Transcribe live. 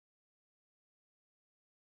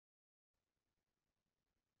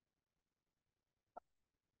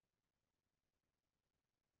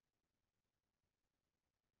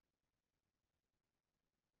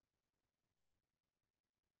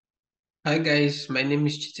Hi guys, my name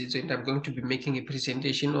is Chitsizo and I'm going to be making a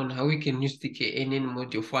presentation on how we can use the KNN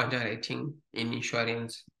module for underwriting in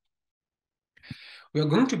insurance. We are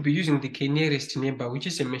going to be using the K-nearest neighbor, which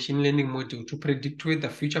is a machine learning module to predict whether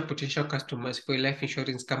future potential customers for a life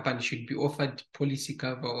insurance company should be offered policy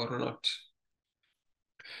cover or not.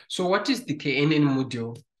 So what is the KNN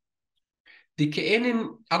module? The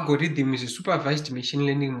KNN algorithm is a supervised machine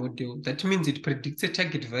learning module. That means it predicts a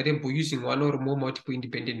target variable using one or more multiple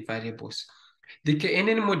independent variables. The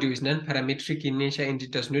KNN module is non-parametric in nature and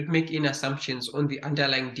it does not make any assumptions on the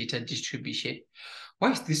underlying data distribution.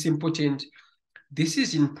 Why is this important? This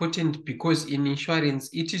is important because in insurance,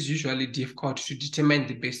 it is usually difficult to determine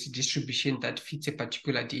the best distribution that fits a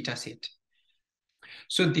particular data set.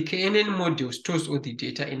 So the KNN module stores all the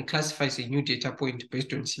data and classifies a new data point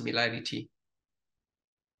based on similarity.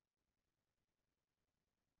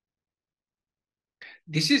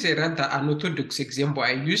 This is a rather unorthodox example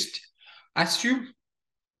I used. Assume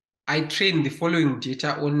I train the following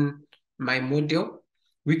data on my model.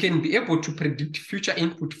 We can be able to predict future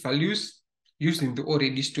input values using the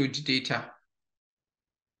already stored data.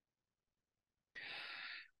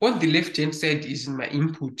 On the left-hand side is my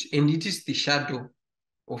input, and it is the shadow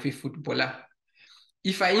of a footballer.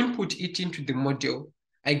 If I input it into the model,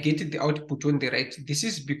 I get the output on the right. This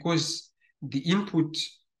is because the input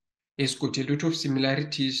has got a lot of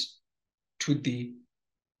similarities to the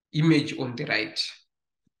image on the right.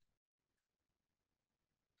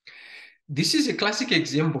 This is a classic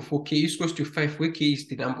example for k is equals to 5, where k is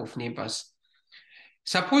the number of neighbors.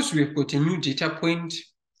 Suppose we have got a new data point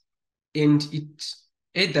and it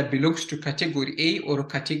either belongs to category A or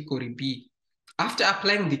category B. After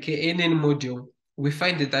applying the KNN module, we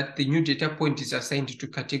find that the new data point is assigned to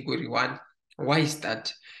category 1. Why is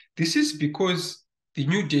that? This is because the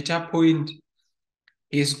new data point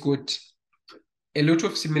has got a lot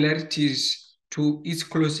of similarities to its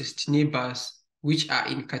closest neighbors, which are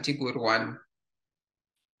in category 1.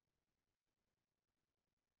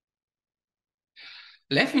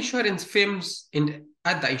 Life insurance firms and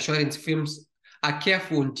other insurance firms are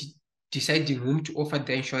careful in deciding whom to offer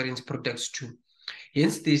their insurance products to.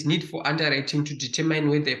 Hence, there is need for underwriting to determine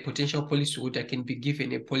whether a potential policyholder can be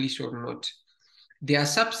given a policy or not. There are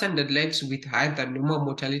substandard lives with higher than normal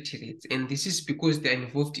mortality rates, and this is because they are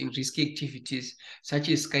involved in risky activities such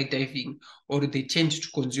as skydiving, or they tend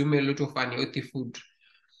to consume a lot of unhealthy food.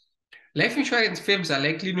 Life insurance firms are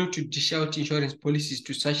likely not to dish out insurance policies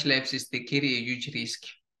to such lives as they carry a huge risk.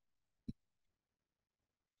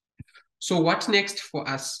 So what next for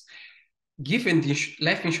us? Given the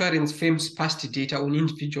life insurance firms' past data on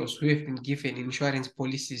individuals who have been given insurance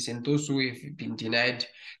policies and those who have been denied,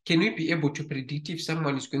 can we be able to predict if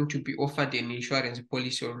someone is going to be offered an insurance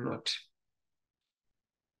policy or not?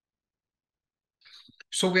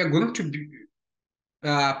 So we are going to be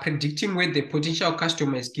predicting whether the potential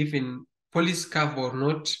customer is given policy cover or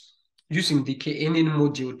not using the KNN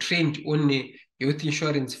module trained on a health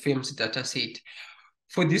insurance firm's dataset.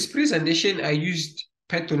 For this presentation, I used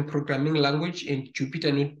Python programming language and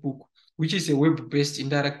Jupyter Notebook, which is a web-based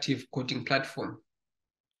interactive coding platform.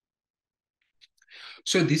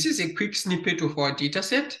 So this is a quick snippet of our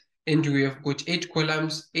dataset, and we have got 8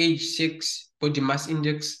 columns: age, sex, body mass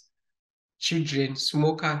index, children,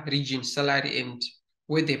 smoker, region, salary, and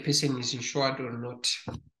whether a person is insured or not.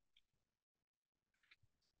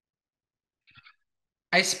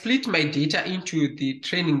 I split my data into the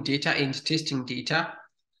training data and testing data,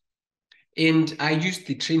 and I used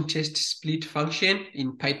the train test split function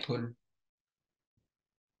in Python.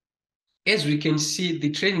 As we can see,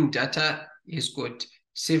 the training data has got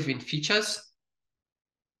 7 features.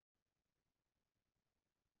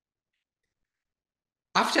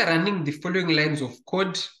 After running the following lines of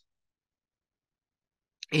code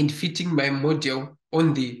and fitting my model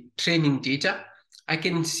on the training data, I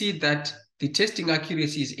can see that the testing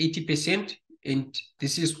accuracy is 80%, and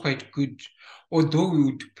this is quite good, although we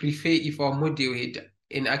would prefer if our model had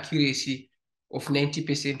an accuracy of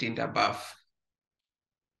 90% and above.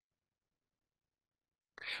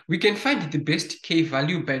 We can find the best K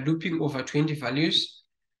value by looping over 20 values.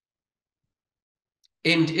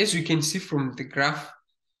 And as you can see from the graph,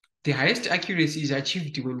 the highest accuracy is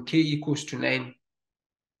achieved when K equals to 9.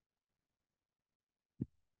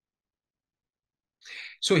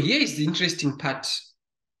 So here is the interesting part.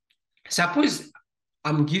 Suppose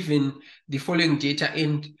I'm given the following data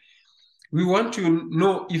and we want to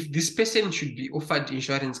know if this person should be offered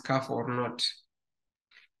insurance cover or not.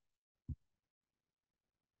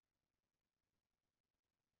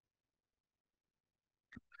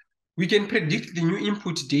 We can predict the new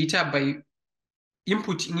input data by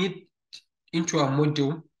inputting it into our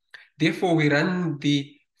model. Therefore, we run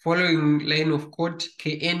the following line of code,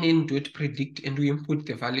 knn.predict, and we input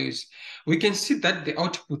the values. We can see that the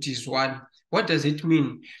output is 1. What does it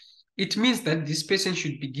mean? It means that this person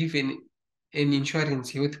should be given an insurance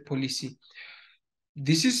health policy.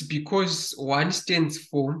 This is because 1 stands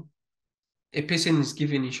for a person is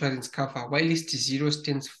given insurance cover, while 0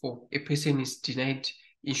 stands for a person is denied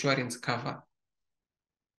insurance cover.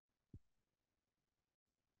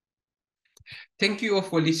 Thank you all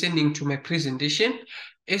for listening to my presentation.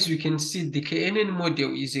 As we can see, the KNN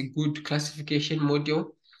module is a good classification module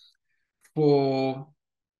for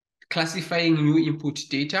classifying new input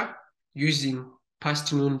data using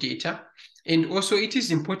past known data. And also it is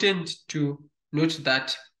important to note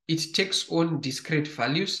that it takes on discrete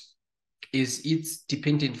values as its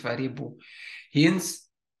dependent variable. Hence,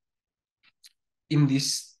 in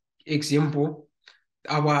this example,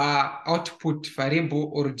 our output variable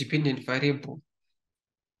or dependent variable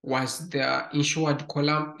was the insured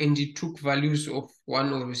column, and it took values of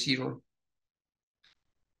 1 or 0.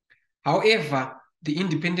 However, the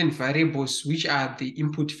independent variables, which are the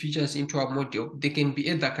input features into our module, they can be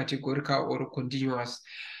either categorical or continuous,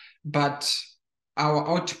 but our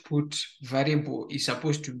output variable is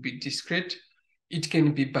supposed to be discrete. It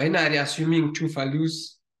can be binary, assuming 2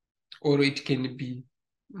 values, or it can be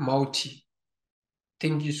multi.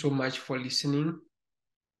 Thank you so much for listening.